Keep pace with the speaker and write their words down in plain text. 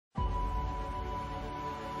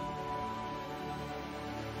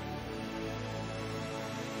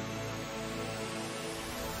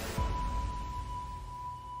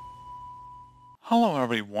Hello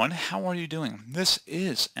everyone, how are you doing? This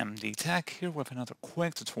is MD Tech here with another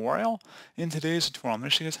quick tutorial. In today's tutorial, I'm going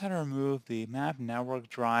to show you guys how to remove the map network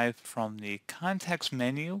drive from the context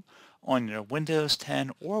menu on your Windows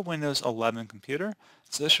 10 or Windows 11 computer.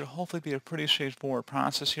 So this should hopefully be a pretty straightforward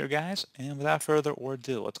process here, guys. And without further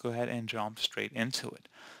ado, let's go ahead and jump straight into it.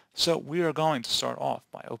 So we are going to start off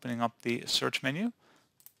by opening up the search menu.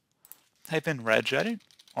 Type in regedit,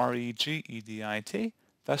 regedit.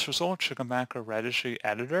 Best result should come back a registry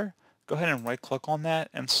editor. Go ahead and right click on that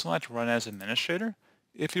and select run as administrator.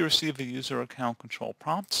 If you receive a user account control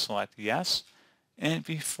prompt, select yes. And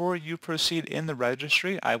before you proceed in the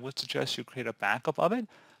registry, I would suggest you create a backup of it.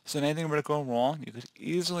 So if anything were to go wrong, you could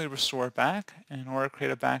easily restore it back. And in order to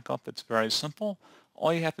create a backup, it's very simple.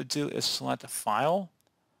 All you have to do is select a file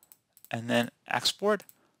and then export.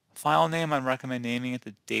 File name, I recommend naming it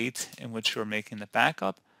the date in which you're making the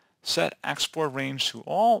backup. Set export range to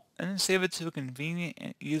all, and then save it to a convenient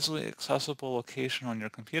and easily accessible location on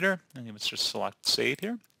your computer. And you would just select save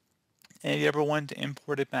here. And if you ever want to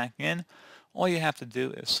import it back in, all you have to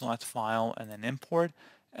do is select file and then import,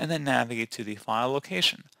 and then navigate to the file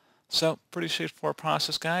location. So pretty straightforward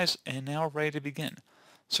process, guys, and now we're ready to begin.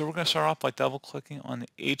 So we're going to start off by double clicking on the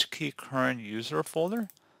HKey current user folder.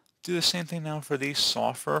 Do the same thing now for the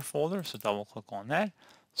software folder, so double click on that.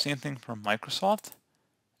 Same thing for Microsoft.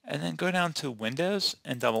 And then go down to Windows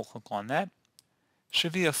and double click on that.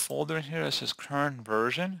 Should be a folder in here that says current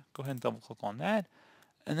version. Go ahead and double click on that.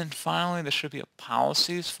 And then finally there should be a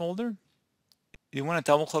policies folder. You want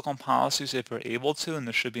to double click on policies if you're able to, and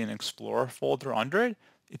there should be an Explorer folder under it.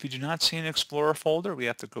 If you do not see an Explorer folder, we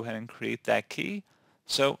have to go ahead and create that key.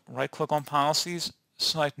 So right click on policies,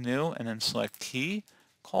 select new, and then select key.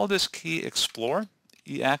 Call this key Explore,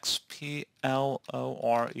 E-X-P-L-O-R-E-R.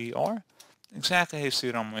 Exactly how you see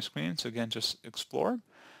it on my screen. So again, just Explore.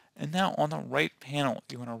 And now on the right panel,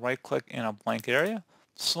 you want to right click in a blank area,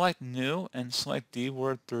 select new, and select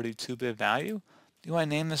DWORD 32-bit value. You want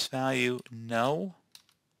to name this value No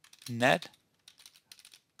Net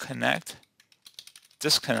Connect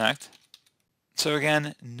Disconnect. So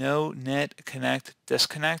again, No Net Connect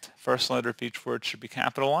Disconnect. First letter of each word should be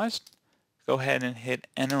capitalized. Go ahead and hit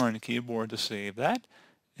enter on the keyboard to save that,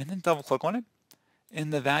 and then double click on it.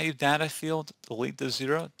 In the value data field, delete the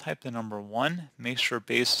 0, type the number 1, make sure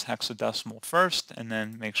base is hexadecimal first, and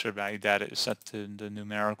then make sure value data is set to the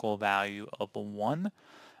numerical value of a 1,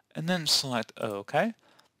 and then select OK.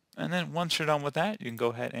 And then once you're done with that, you can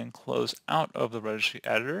go ahead and close out of the registry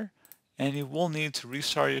editor, and you will need to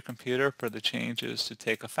restart your computer for the changes to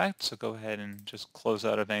take effect, so go ahead and just close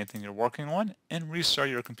out of anything you're working on and restart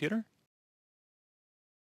your computer.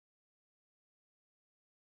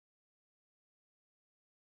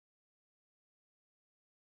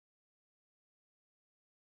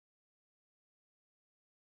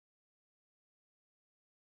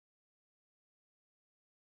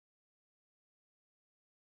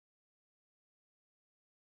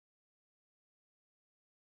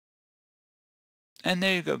 And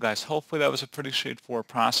there you go, guys. Hopefully that was a pretty straightforward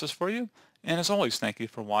process for you. And as always, thank you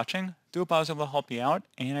for watching. Do hope I was able to help you out,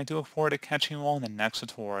 and I do look forward to catching you all in the next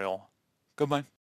tutorial. Goodbye.